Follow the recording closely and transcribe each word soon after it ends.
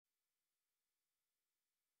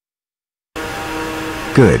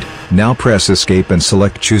Good, now press escape and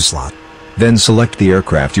select choose slot. Then select the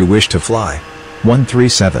aircraft you wish to fly.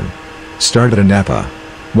 137. Start at ANAPA.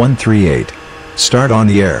 138. Start on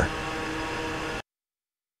the air.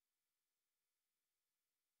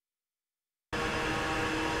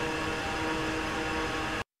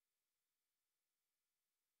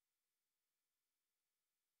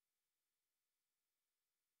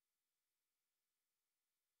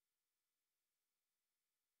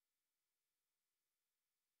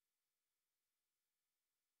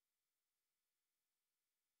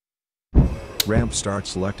 Ramp start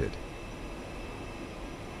selected.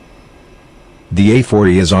 The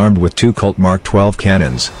A-4E is armed with two Colt Mark 12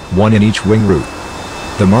 cannons, one in each wing root.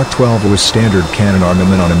 The Mark 12 was standard cannon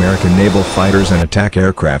armament on American naval fighters and attack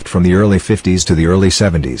aircraft from the early 50s to the early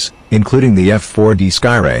 70s, including the F-4D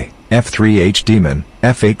Skyray, F-3H Demon,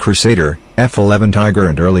 F-8 Crusader, F-11 Tiger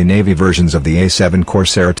and early Navy versions of the A-7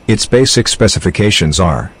 Corsair. Its basic specifications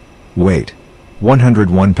are: weight,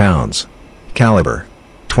 101 pounds, caliber,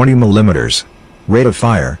 20 mm, rate of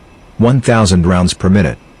fire, 1,000 rounds per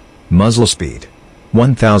minute, muzzle speed,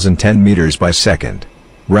 1,010 meters by second,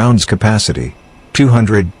 rounds capacity,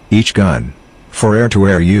 200, each gun. For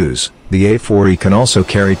air-to-air use, the A-4E can also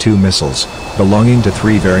carry two missiles, belonging to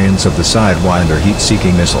three variants of the Sidewinder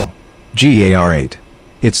heat-seeking missile. GAR-8.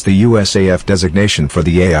 It's the USAF designation for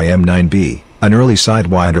the AIM-9B, an early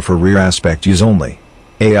Sidewinder for rear aspect use only.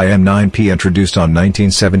 AIM-9P introduced on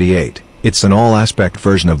 1978, it's an all-aspect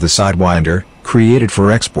version of the Sidewinder, created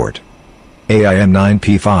for export.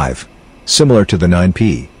 AIM-9P5. Similar to the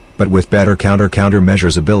 9P, but with better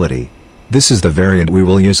countermeasures ability. This is the variant we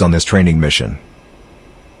will use on this training mission.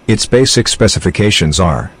 Its basic specifications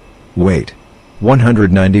are: weight,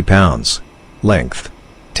 190 pounds, length,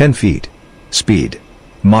 10 feet, speed,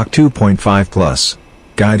 Mach 2.5 plus,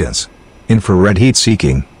 guidance, infrared heat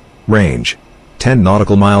seeking, range, 10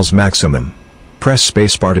 nautical miles maximum. Press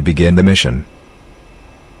spacebar to begin the mission.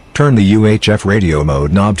 Turn the UHF radio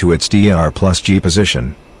mode knob to its DR+G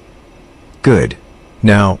position. Good.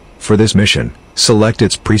 Now, for this mission, select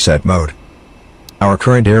its preset mode. Our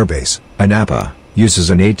current airbase, ANAPA, uses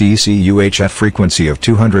an ATC UHF frequency of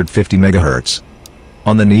 250 MHz.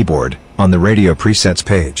 On the kneeboard, on the radio presets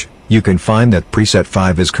page, you can find that preset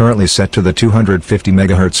 5 is currently set to the 250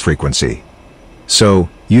 MHz frequency. So,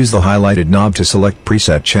 use the highlighted knob to select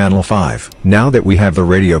preset channel 5. Now that we have the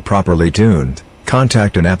radio properly tuned,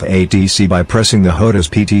 contact ANAPA ATC by pressing the HOTAS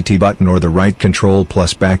PTT button or the right control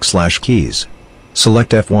plus / keys.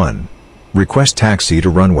 Select F1. Request taxi to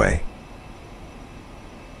runway.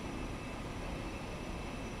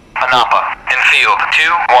 ANAPA, in field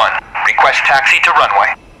 2-1, request taxi to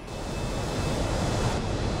runway.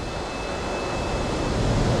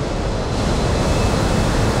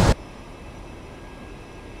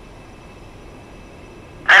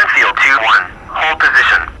 Enfield 2-1, hold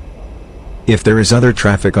position. If there is other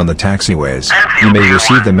traffic on the taxiways, you may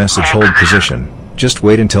receive the message hold position. Just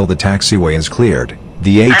wait until the taxiway is cleared.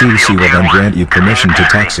 The ATC will then grant you permission to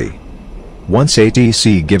taxi. Once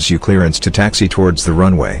ATC gives you clearance to taxi towards the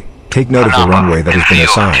runway, take note of the runway that has been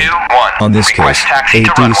assigned. On this case,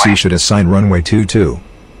 ATC should assign runway 22.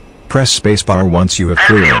 Press spacebar once you have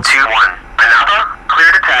clearance. ANAPA,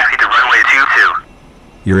 clear to taxi to runway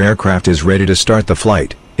 22. Your aircraft is ready to start the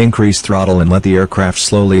flight. Increase throttle and let the aircraft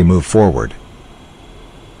slowly move forward.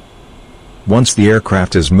 Once the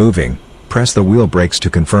aircraft is moving, press the wheel brakes to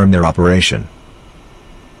confirm their operation.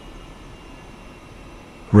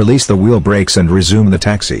 Release the wheel brakes and resume the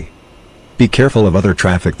taxi. Be careful of other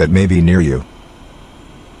traffic that may be near you.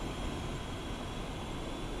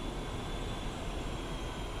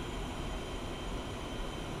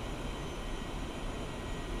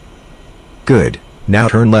 Good. Now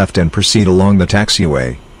turn left and proceed along the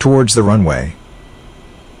taxiway, towards the runway.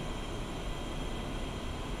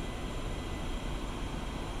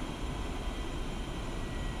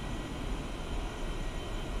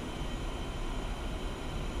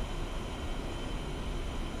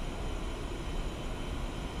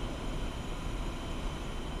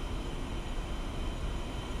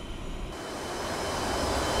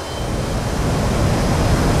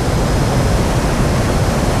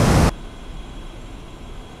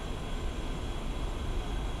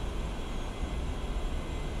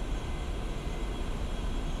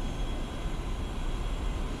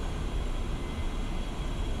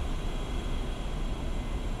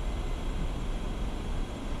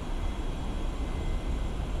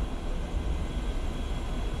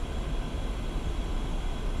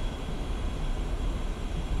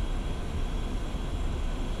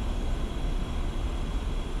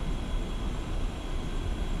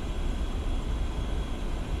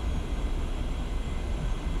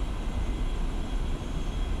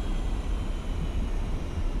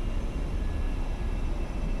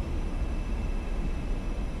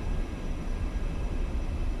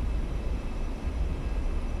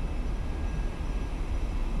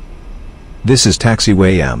 This is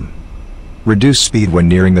taxiway M. Reduce speed when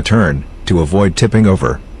nearing the turn, to avoid tipping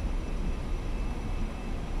over.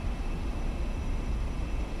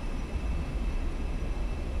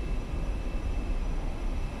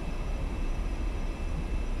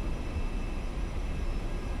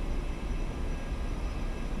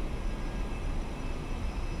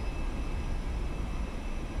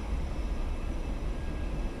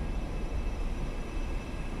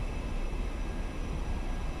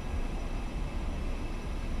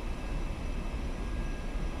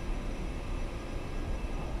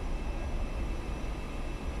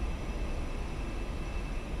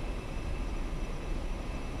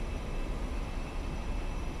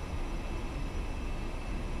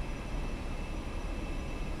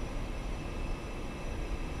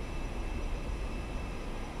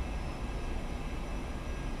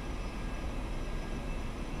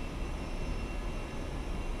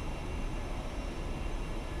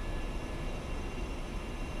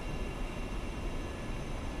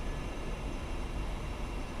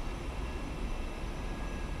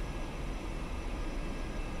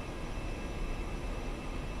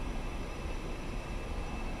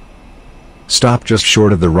 Stop just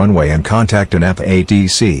short of the runway and contact an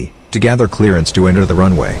F-4E-C to gather clearance to enter the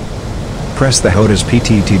runway. Press the HOTAS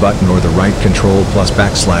PTT button or the right control plus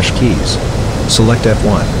 / keys. Select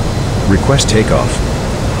F1. Request takeoff.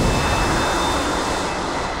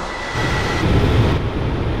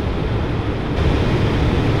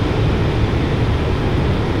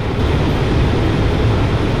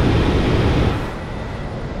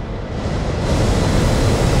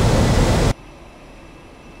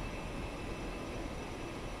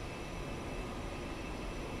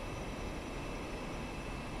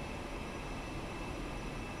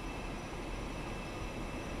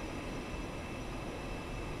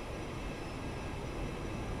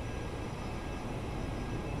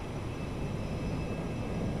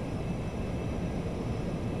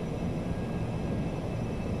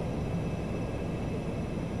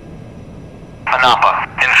 Anapa,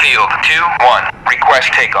 in field 2-1,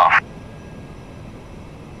 request takeoff.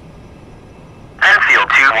 Enfield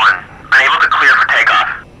 2-1, unable to clear for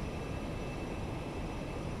takeoff.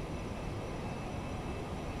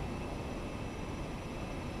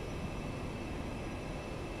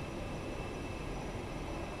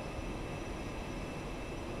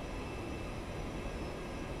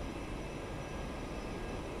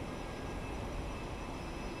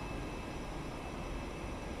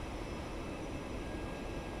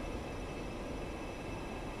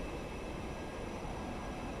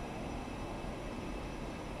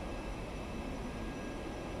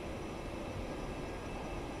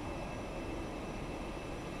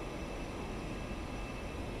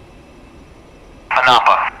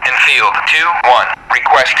 Anapa, in field 2-1,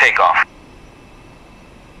 request takeoff.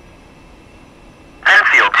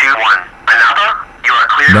 Enfield 2-1, Anapa, you are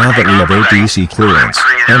clear. Now that we have ATC clearance,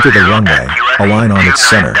 enter the runway, align on its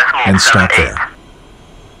center, and stop there.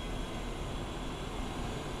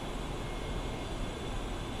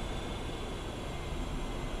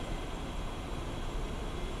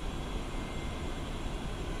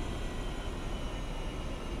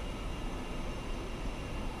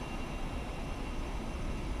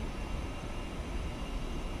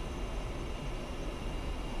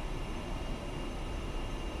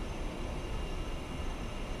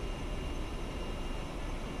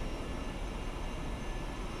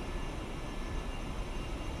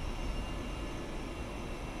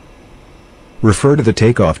 Refer to the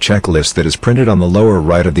takeoff checklist that is printed on the lower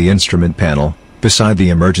right of the instrument panel, beside the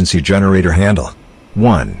emergency generator handle.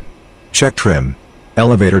 1. Check trim.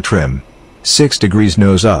 Elevator trim. 6 degrees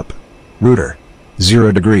nose up. Rudder.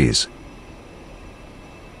 0 degrees.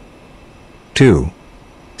 2.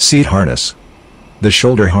 Seat harness. The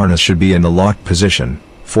shoulder harness should be in the locked position,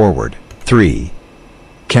 forward. 3.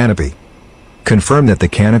 Canopy. Confirm that the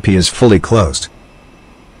canopy is fully closed.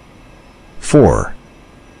 4.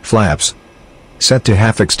 Flaps. Set to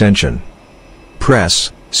half extension.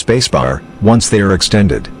 Press spacebar once they are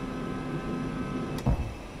extended.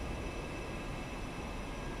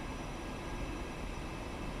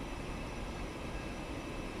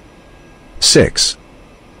 Six.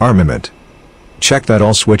 Armament. Check that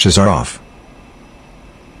all switches are off.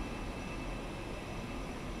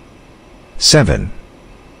 7.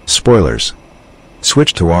 Spoilers.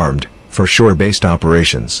 Switch to armed, for shore-based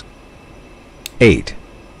operations. 8.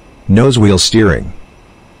 Nose wheel steering.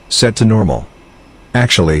 Set to normal.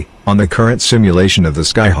 Actually, on the current simulation of the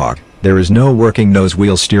Skyhawk, there is no working nose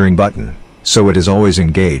wheel steering button, so it is always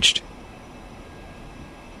engaged.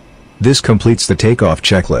 This completes the takeoff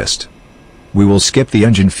checklist. We will skip the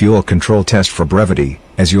engine fuel control test for brevity,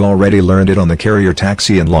 as you already learned it on the carrier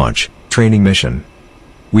taxi and launch training mission.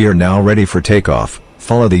 We are now ready for takeoff.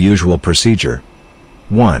 Follow the usual procedure.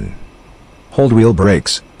 1. Hold wheel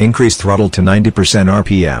brakes, increase throttle to 90%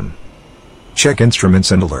 RPM. Check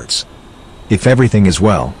instruments and alerts. If everything is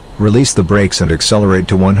well, release the brakes and accelerate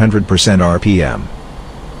to 100% RPM.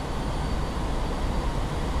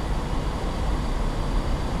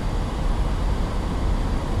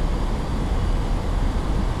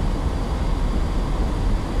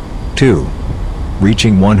 Two.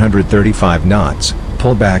 Reaching 135 knots,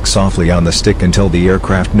 pull back softly on the stick until the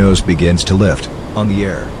aircraft nose begins to lift on the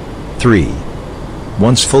air. 3.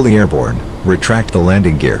 Once fully airborne, retract the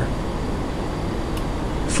landing gear.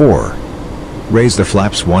 4. Raise the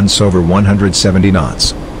flaps once over 170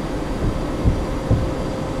 knots.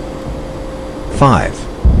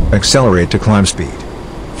 5. Accelerate to climb speed.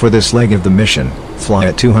 For this leg of the mission, fly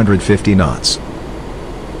at 250 knots.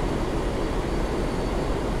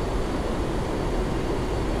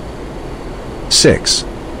 6.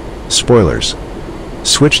 Spoilers.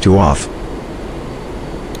 Switch to off.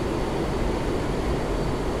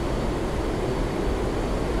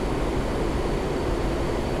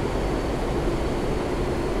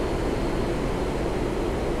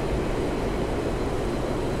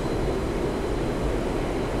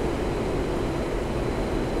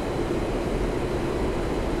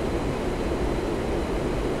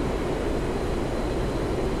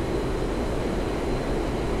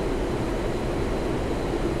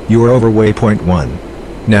 You are over waypoint 1.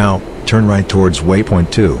 Now, turn right towards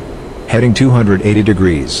waypoint 2. Heading 280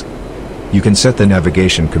 degrees. You can set the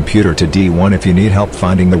navigation computer to D1 if you need help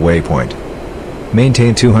finding the waypoint.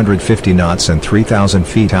 Maintain 250 knots and 3,000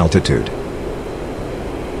 feet altitude.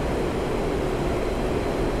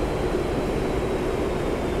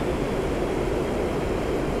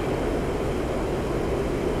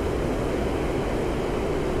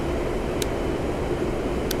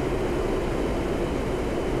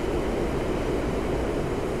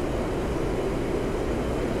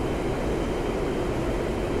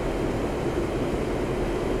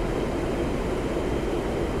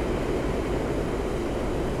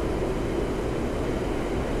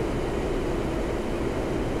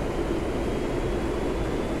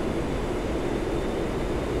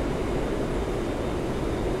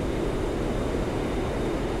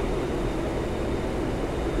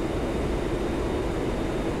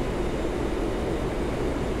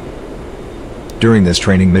 During this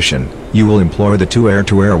training mission, you will employ the two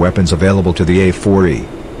air-to-air weapons available to the A-4E.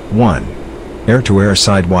 1. Air-to-air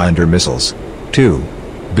Sidewinder missiles. 2.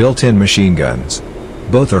 Built-in machine guns.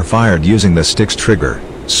 Both are fired using the stick's trigger,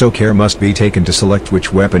 so care must be taken to select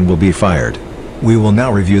which weapon will be fired. We will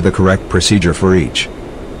now review the correct procedure for each.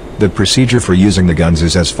 The procedure for using the guns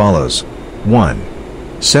is as follows.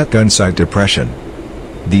 1. Set gun sight depression.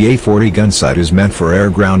 The A-4E gun sight is meant for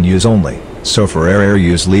air-ground use only, so for air-air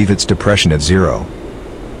use leave its depression at 0.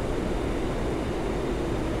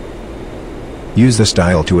 Use this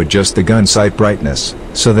dial to adjust the gun sight brightness,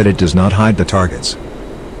 so that it does not hide the targets.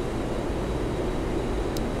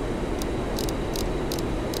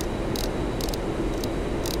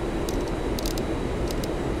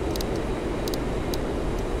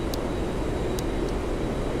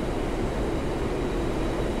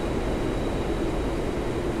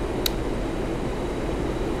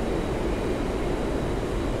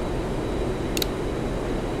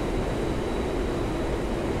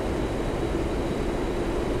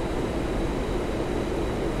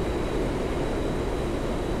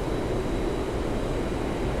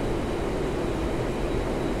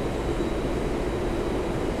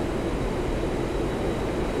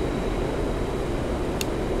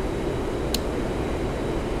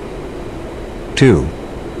 Two.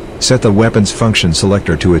 Set the weapon's function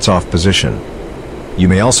selector to its off position. You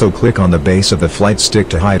may also click on the base of the flight stick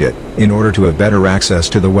to hide it, in order to have better access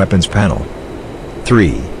to the weapons panel.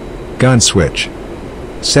 3. Gun switch.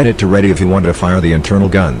 Set it to ready if you want to fire the internal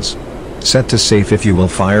guns. Set to safe if you will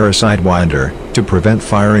fire a Sidewinder, to prevent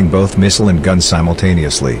firing both missile and gun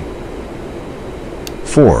simultaneously.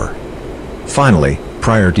 4. Finally,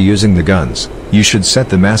 prior to using the guns, you should set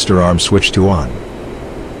the master arm switch to on.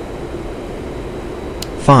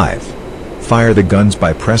 5. Fire the guns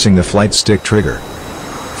by pressing the flight stick trigger.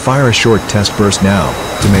 Fire a short test burst now,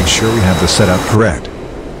 to make sure we have the setup correct.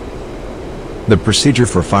 The procedure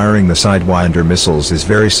for firing the Sidewinder missiles is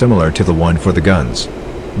very similar to the one for the guns.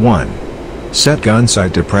 1. Set gun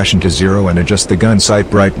sight depression to 0 and adjust the gun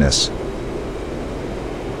sight brightness.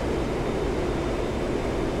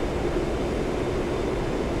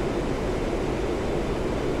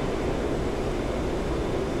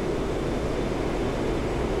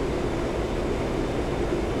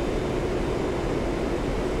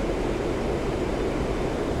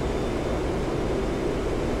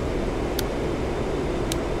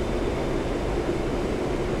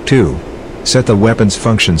 2. Set the weapons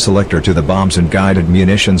function selector to the bombs and guided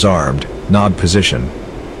munitions armed knob position.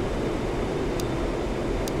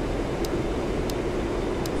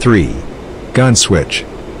 3. Gun switch.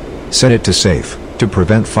 Set it to safe, to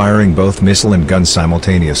prevent firing both missile and gun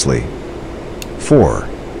simultaneously. 4.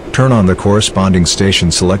 Turn on the corresponding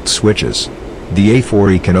station select switches. The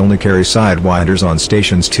A-4E can only carry sidewinders on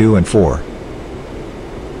stations 2 and 4.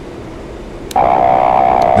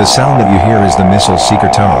 The sound that you hear is the missile seeker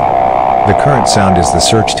tone. The current sound is the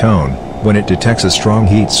search tone. When it detects a strong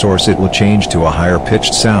heat source, it will change to a higher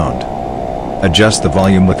pitched sound. Adjust the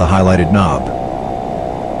volume with the highlighted knob.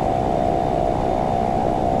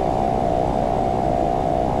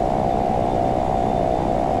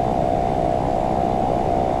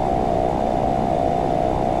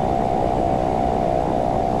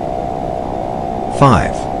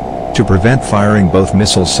 To prevent firing both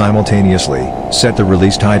missiles simultaneously, set the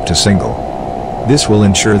release type to single. This will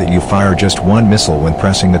ensure that you fire just one missile when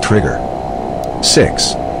pressing the trigger.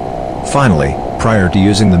 6. Finally, prior to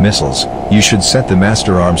using the missiles, you should set the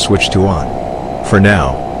master arm switch to on. For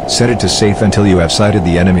now, set it to safe until you have sighted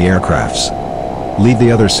the enemy aircrafts. Leave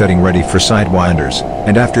the other setting ready for sidewinders,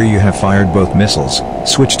 and after you have fired both missiles,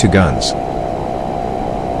 switch to guns.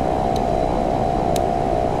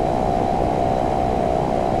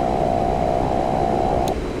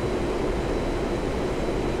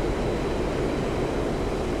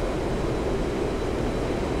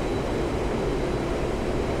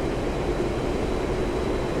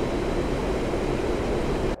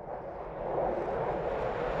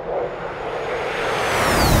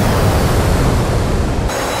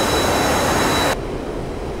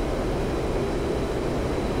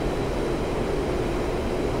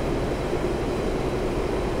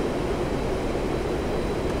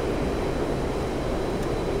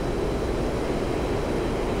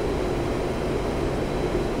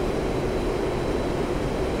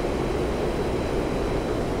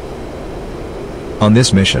 On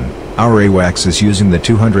this mission, our AWACS is using the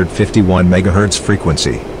 251 MHz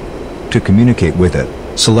frequency. To communicate with it,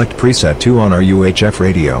 select preset 2 on our UHF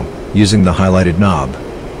radio, using the highlighted knob.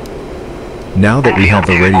 Now that we have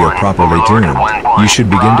the radio properly tuned, you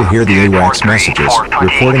should begin to hear the AWACS messages,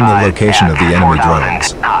 reporting the location of the enemy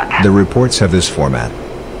drones. The reports have this format.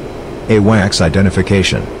 AWACS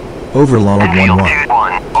identification. Overlord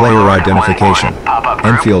 1-1. Player identification.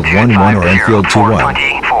 Enfield 1-1 or Enfield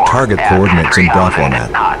 2-1. Target coordinates in DAW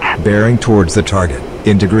format. Bearing towards the target,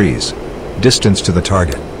 in degrees. Distance to the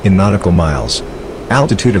target, in nautical miles.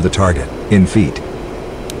 Altitude of the target, in feet.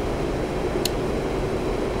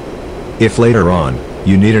 If later on,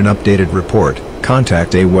 you need an updated report,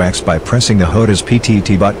 contact AWACS by pressing the HOTAS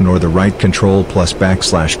PTT button or the right Ctrl plus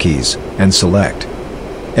 / keys, and select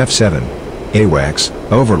F7. AWACS,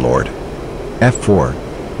 Overlord. F4.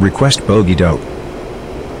 Request bogey dope.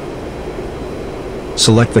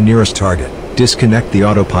 Select the nearest target, disconnect the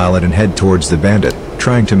autopilot and head towards the bandit,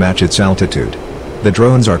 trying to match its altitude. The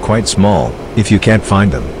drones are quite small. If you can't find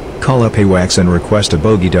them, call up AWACS and request a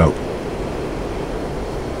bogey dope.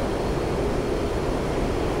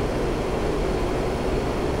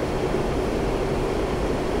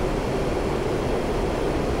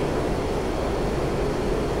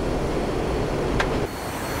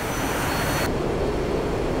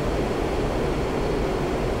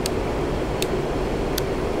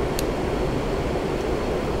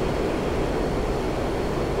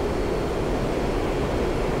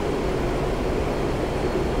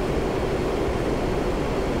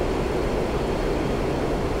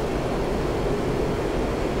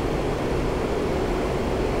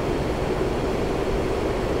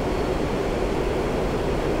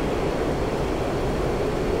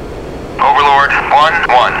 Overlord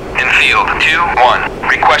 1-1, Enfield 2-1,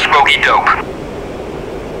 request bogey dope.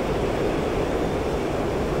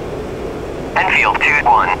 Enfield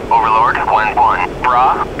 2-1, Overlord 1-1,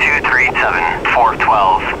 Bra 237,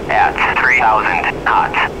 412, at 3,000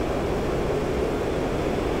 knots.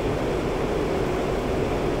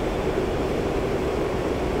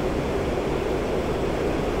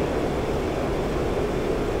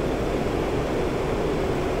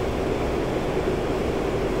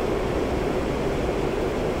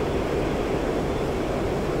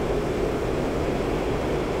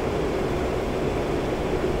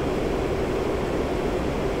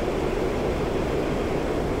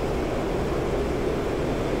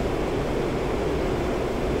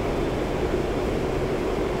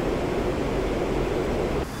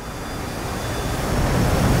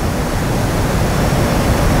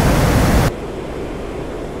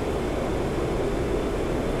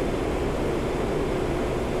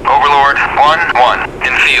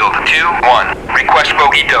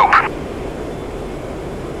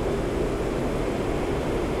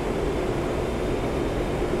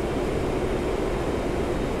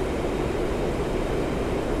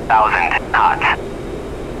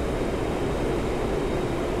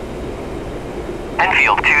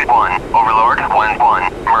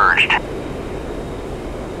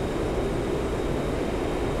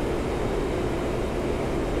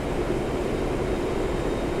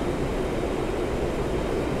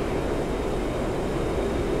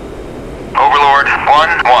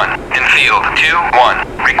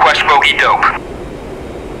 2-1. Request bogey dope.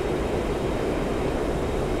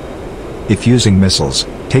 If using missiles,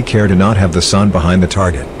 take care to not have the sun behind the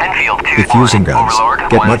target. Enfield 2-1. If using guns, Overlord,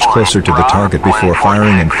 get much 1-1. closer to the target before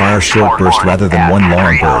firing and fire short burst rather than one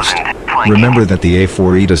long burst. Remember that the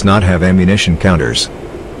A-4E does not have ammunition counters.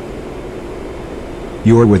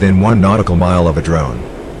 You are within 1 nautical mile of a drone.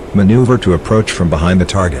 Maneuver to approach from behind the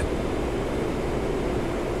target.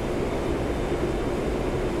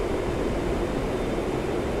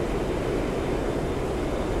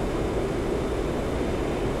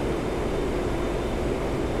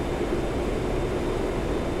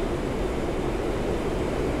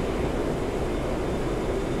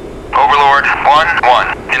 Overlord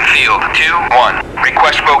 1-1. Infield 2-1.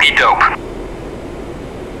 Request bogey dope.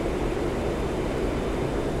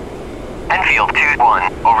 Enfield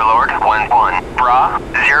 2-1. Overlord 1-1. Bra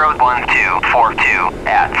 01242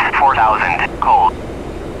 at 4000. Cold.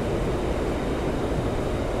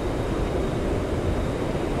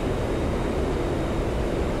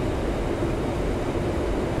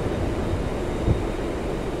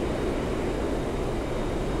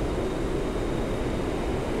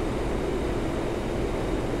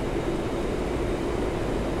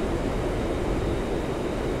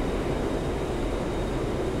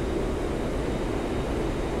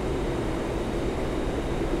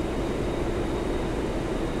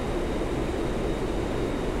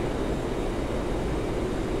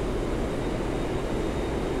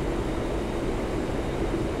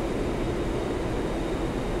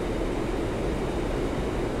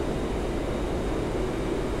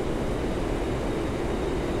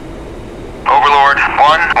 Overlord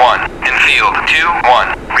 1-1. Infield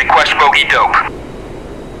 2-1. Request bogey dope.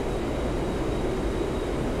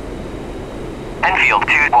 Enfield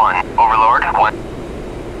 2-1. Overlord 1.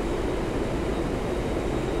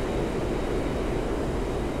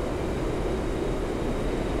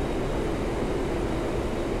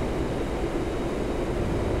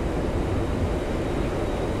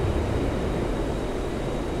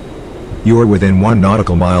 You are within 1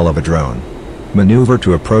 nautical mile of a drone. Maneuver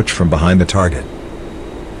to approach from behind the target.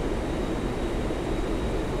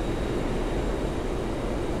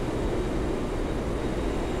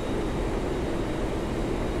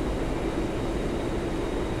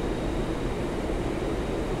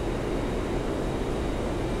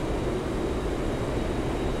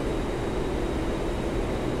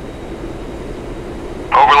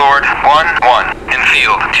 Overlord 1-1.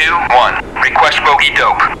 Infield 2-1. Request bogey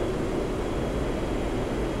dope.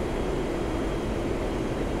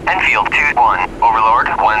 Enfield 2-1. Overlord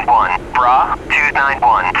 1-1. Bra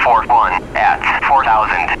 29141 at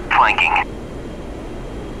 4000. Flanking.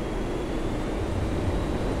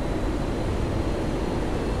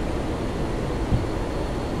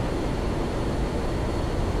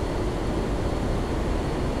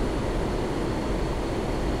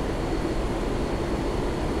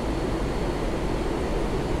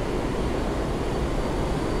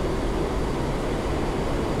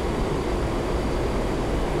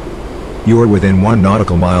 You are within 1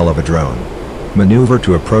 nautical mile of a drone. Maneuver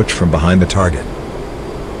to approach from behind the target.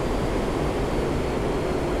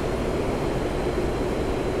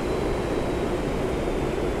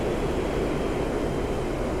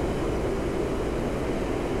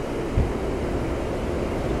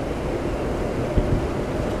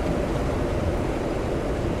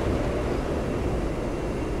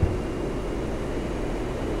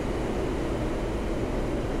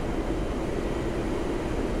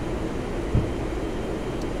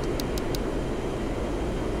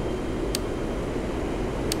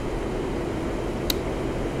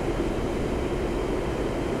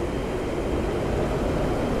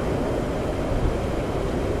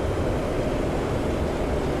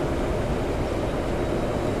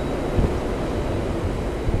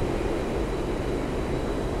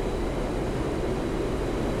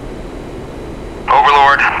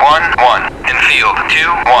 Overlord 1-1. Infield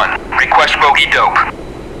 2-1. Request bogey dope.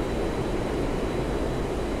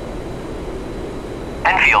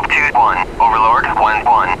 Enfield 2-1. Overlord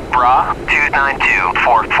 1-1. Bra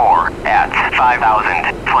 29244 at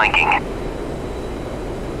 5000. Flanking.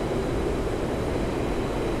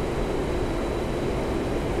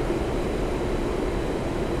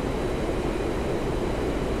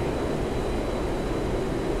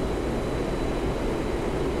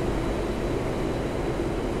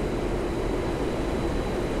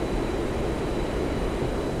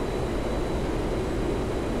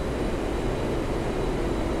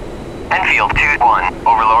 Enfield 2-1.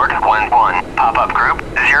 Overlord 1-1. Pop-up group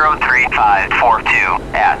 03542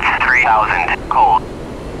 at 3000. Cold.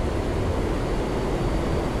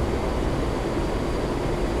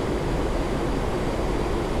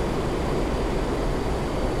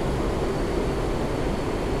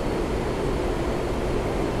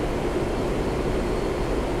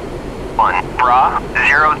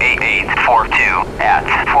 08842 at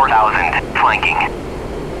 4000, flanking.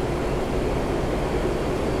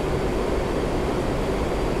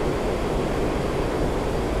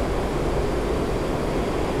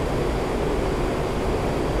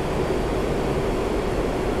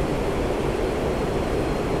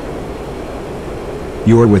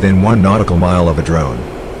 You are within 1 nautical mile of a drone.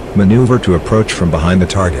 Maneuver to approach from behind the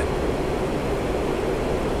target.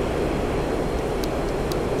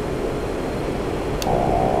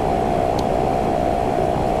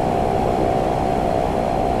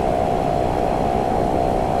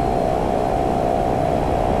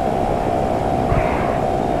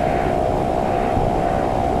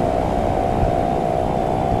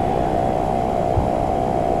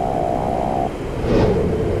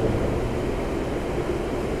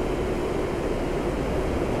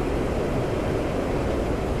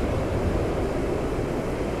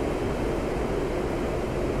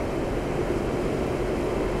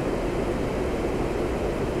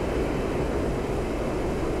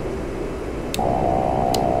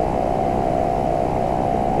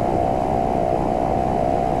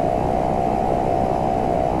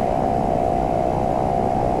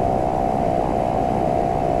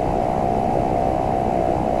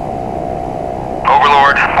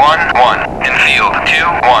 Overlord 1-1, in field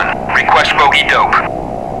 2-1, request bogey dope.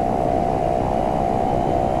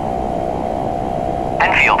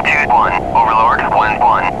 Enfield 2-1, Overlord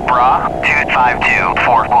 1-1, Bra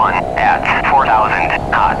 25241 at 4000,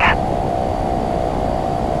 hot.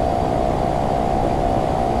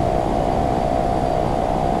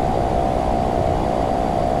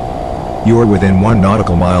 You are within 1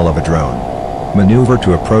 nautical mile of a drone. Maneuver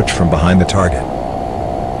to approach from behind the target.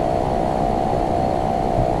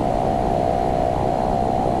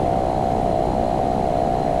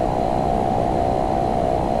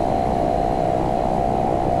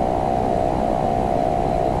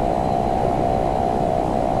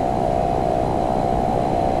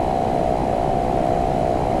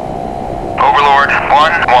 Overlord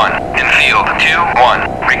 1-1, in field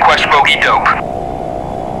 2-1, request bogey dope.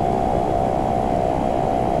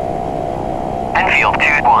 Enfield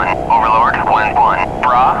 2-1, Overlord 1-1,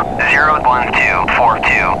 Bra 01242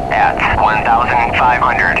 at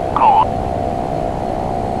 1500, cold.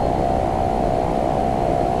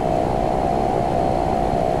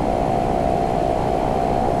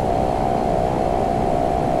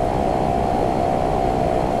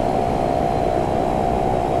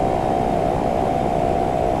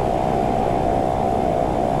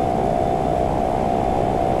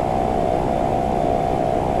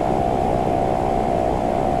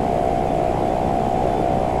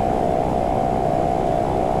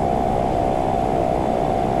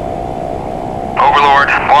 Overlord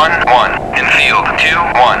 1-1, in field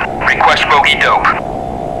 2-1, request bogey dope.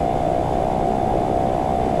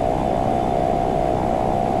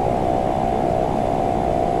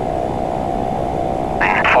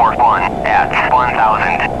 And 4-1 at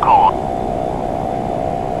 1000, cold.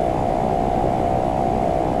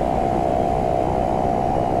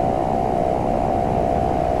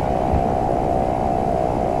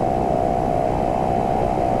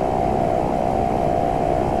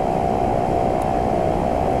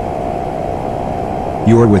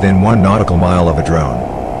 You are within 1 nautical mile of a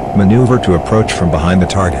drone. Maneuver to approach from behind the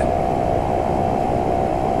target.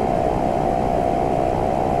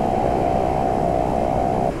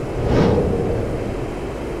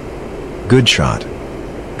 Good shot.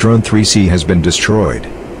 Drone 3C has been destroyed.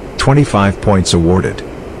 25 points awarded.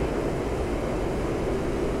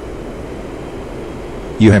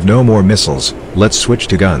 You have no more missiles, let's switch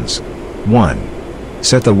to guns. 1.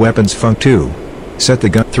 Set the weapons func. 2. Set the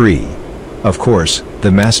gun. 3. Of course, the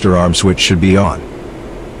master arm switch should be on.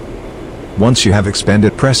 Once you have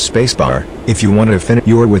expended, press spacebar, if you want to finish.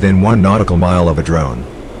 You are within 1 nautical mile of a drone.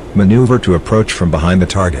 Maneuver to approach from behind the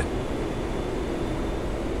target.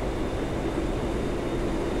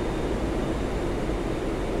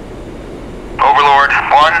 Overlord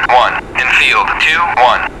 1-1, in field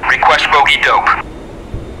 2-1, request bogey dope.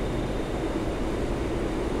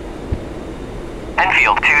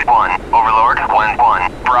 Enfield 2-1, Overlord 1-1,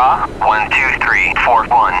 Bra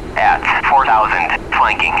 12341 at 4000,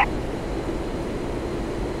 flanking.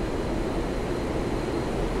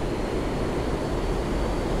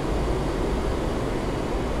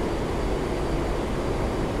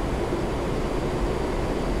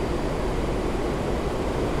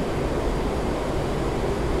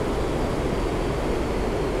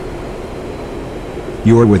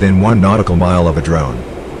 You are within 1 nautical mile of a drone.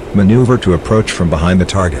 Maneuver to approach from behind the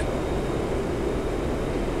target.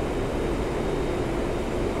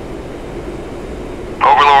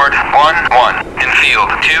 Overlord 1-1, in field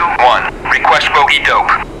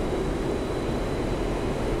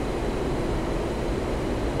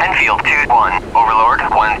Enfield 2-1, Overlord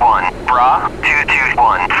 1-1, Bra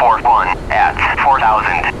 22141 at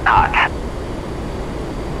 4,000 knots.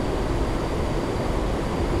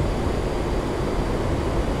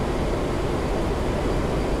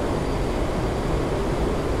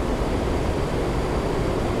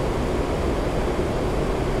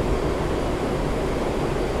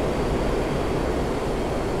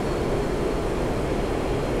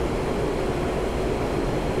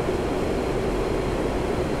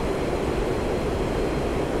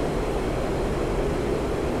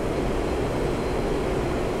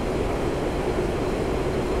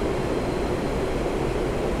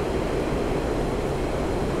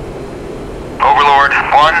 Overlord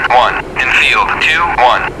 1-1, Enfield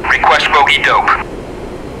 2-1, request bogey dope.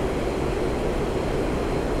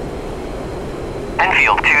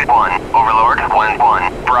 Enfield 2-1, Overlord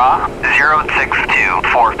 1-1, Bra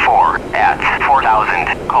 06244 at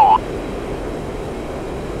 4,000 cold.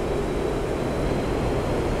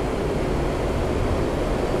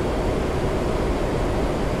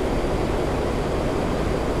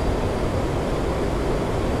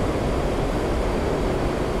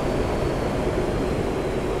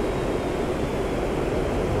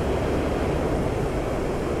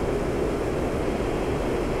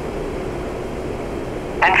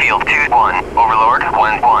 Enfield 2-1, Overlord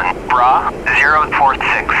 1-1, Bra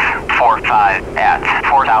 04645 at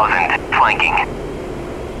 4,000 flanking.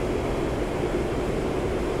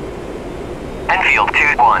 Enfield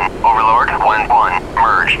 2-1, Overlord 1-1,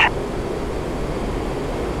 merged.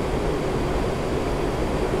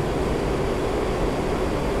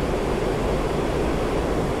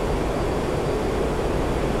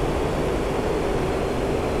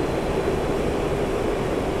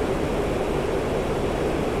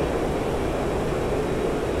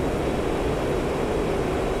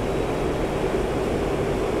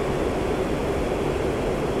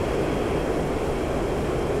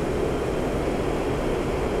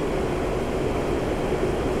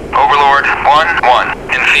 Overlord 1-1,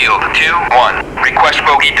 Enfield 2-1, request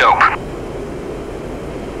bogey dope.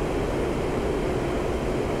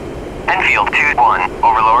 Enfield 2-1,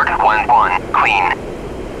 Overlord 1-1, clean.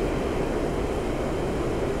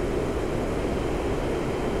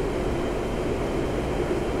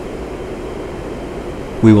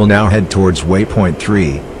 We will now head towards waypoint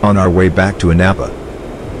 3, on our way back to Anapa.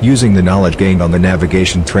 Using the knowledge gained on the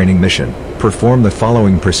navigation training mission, perform the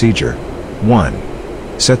following procedure. 1.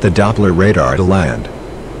 Set the Doppler radar to land.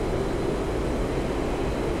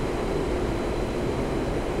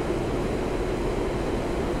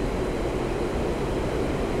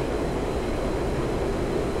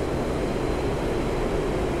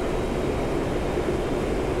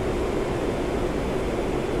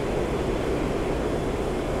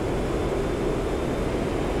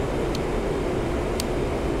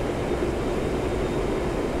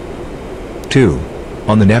 2.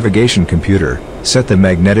 On the navigation computer, set the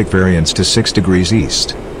magnetic variance to 6 degrees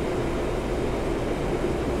east.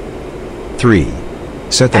 3.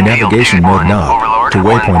 Set the navigation mode knob to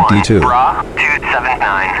waypoint D2.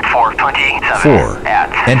 4.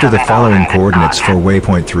 Enter the following coordinates for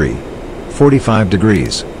waypoint 3. 45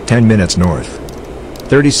 degrees, 10 minutes north.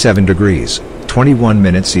 37 degrees, 21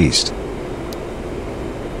 minutes east.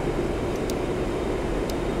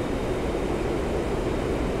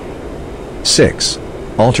 6.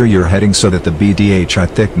 Alter your heading so that the BDHI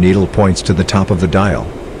thick needle points to the top of the dial.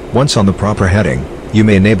 Once on the proper heading, you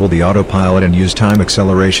may enable the autopilot and use time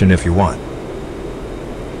acceleration if you want.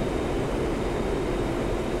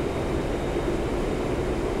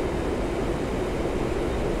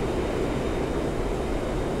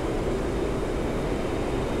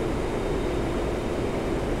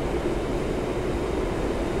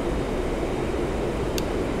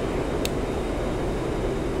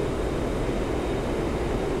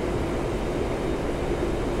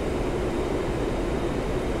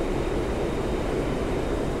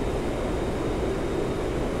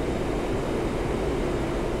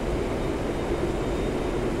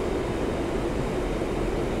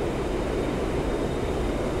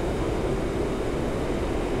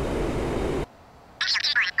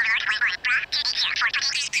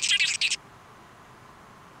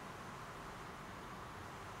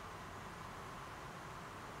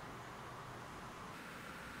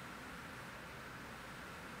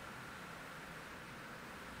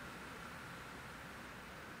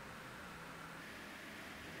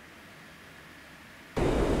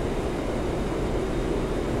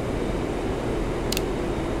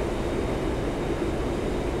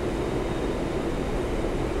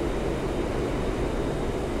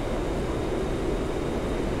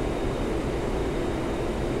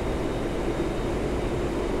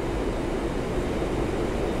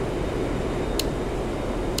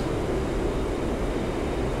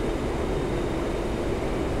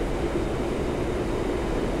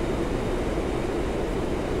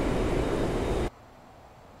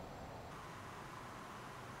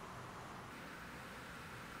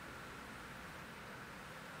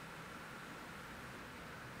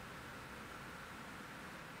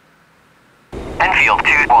 Enfield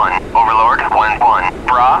 2-1, Overlord 1-1,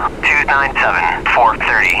 Bra 297,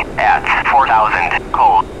 430 at 4000,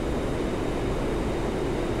 hold.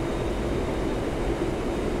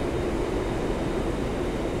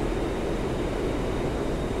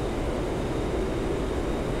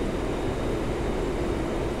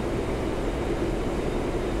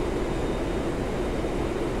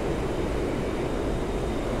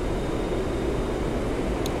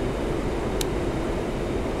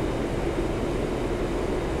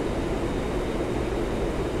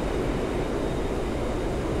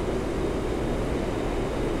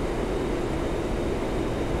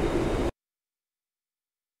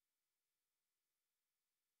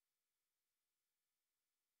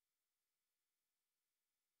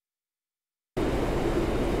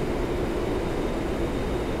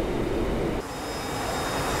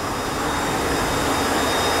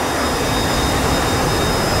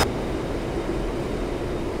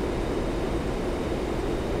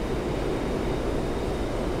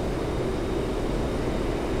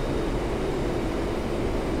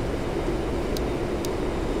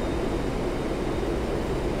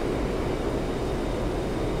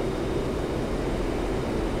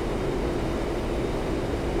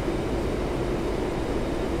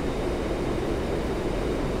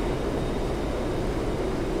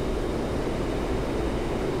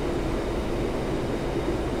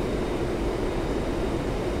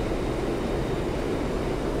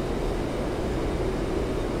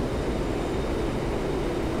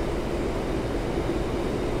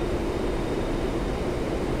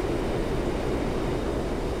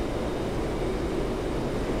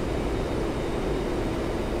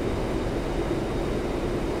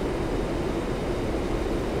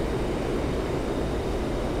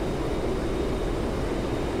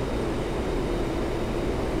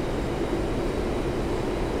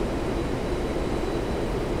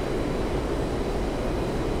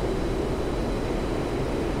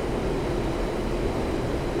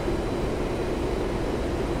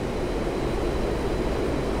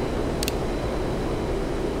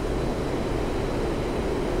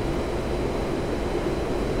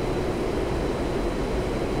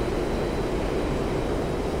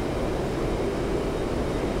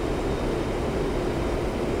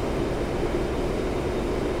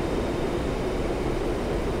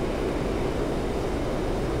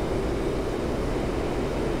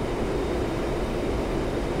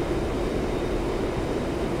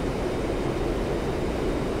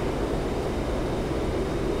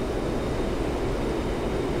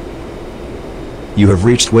 You have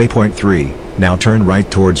reached waypoint 3, now turn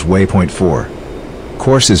right towards waypoint 4.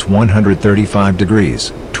 Course is 135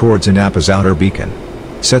 degrees, towards Annapolis Outer Beacon.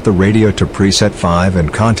 Set the radio to preset 5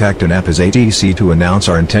 and contact Annapolis ATC to announce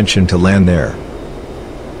our intention to land there.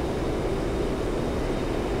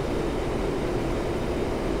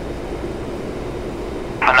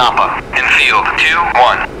 Anapa, Enfield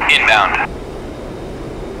 2-1, inbound.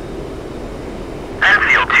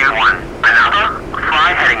 Enfield 2-1, Anapa,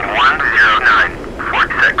 fly heading 109.46,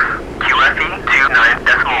 QFE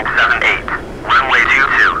 29.78, runway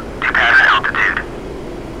 22, to pattern altitude.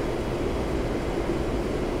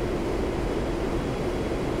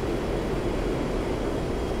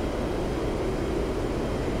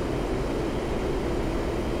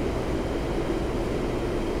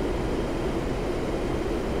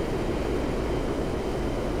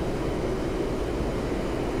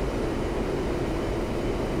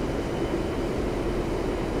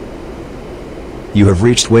 You have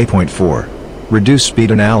reached waypoint 4. Reduce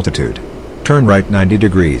speed and altitude. Turn right 90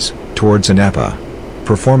 degrees, towards Anapa.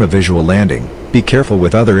 Perform a visual landing. Be careful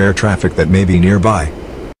with other air traffic that may be nearby.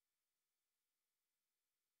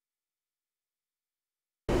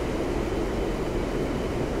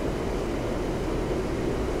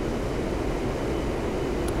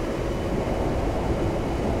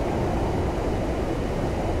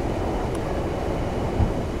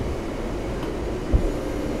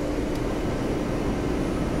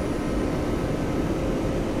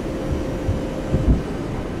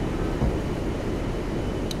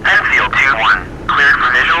 Enfield 2-1, cleared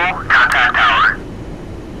for visual, contact tower.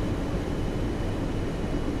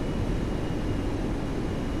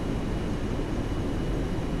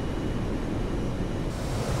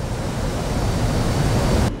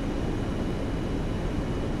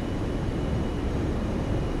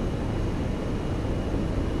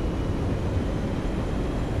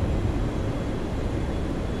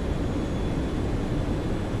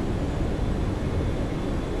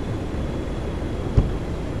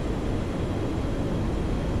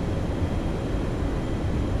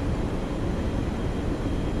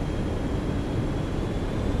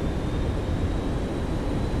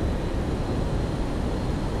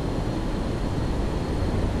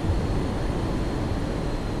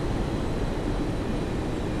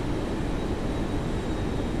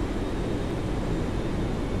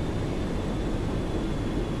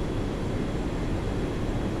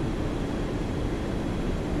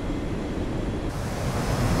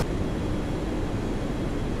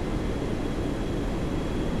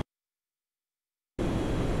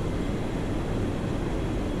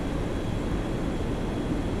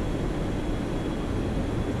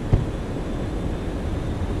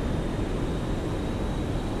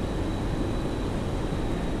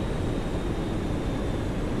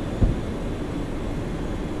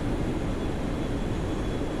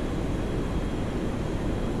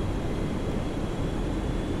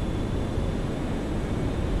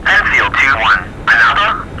 2-1.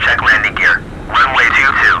 Another, check landing gear. Runway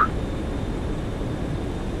 22.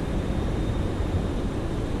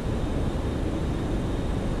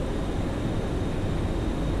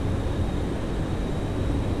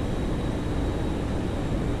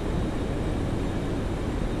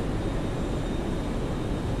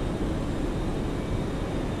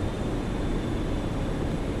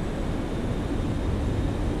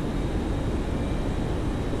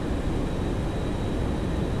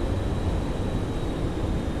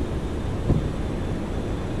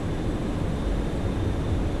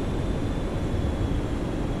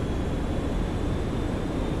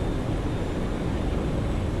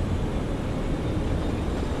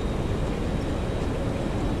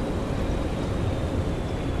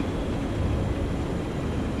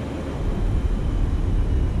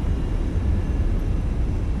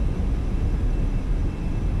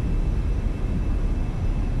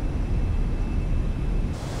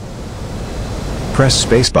 Press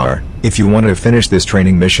spacebar if you want to finish this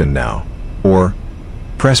training mission now. Or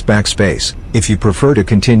press backspace if you prefer to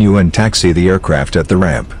continue and taxi the aircraft at the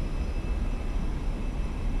ramp.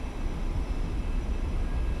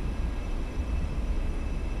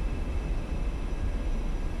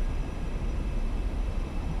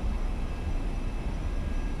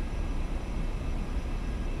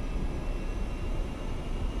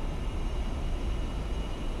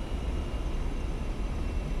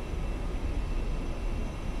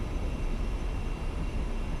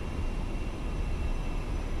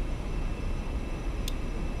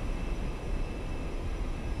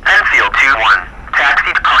 Enfield 2-1.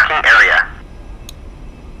 Taxi to parking area.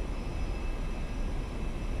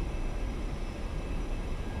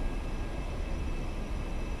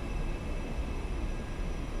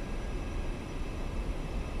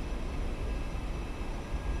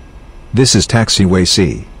 This is taxiway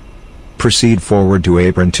C. Proceed forward to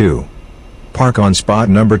apron 2. Park on spot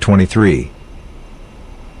number 23.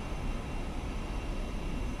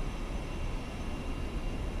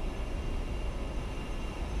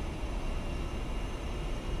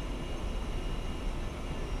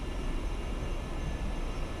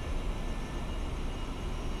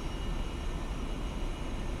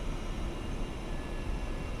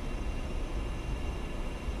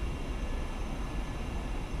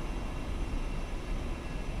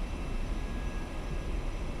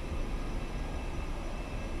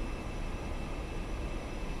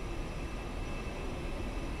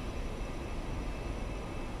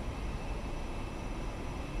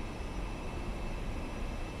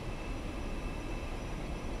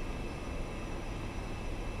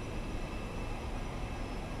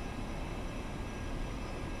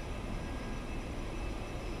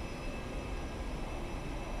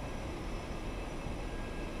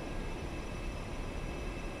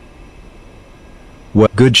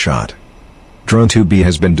 What good shot. Drone 2B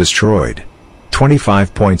has been destroyed.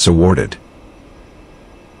 25 points awarded.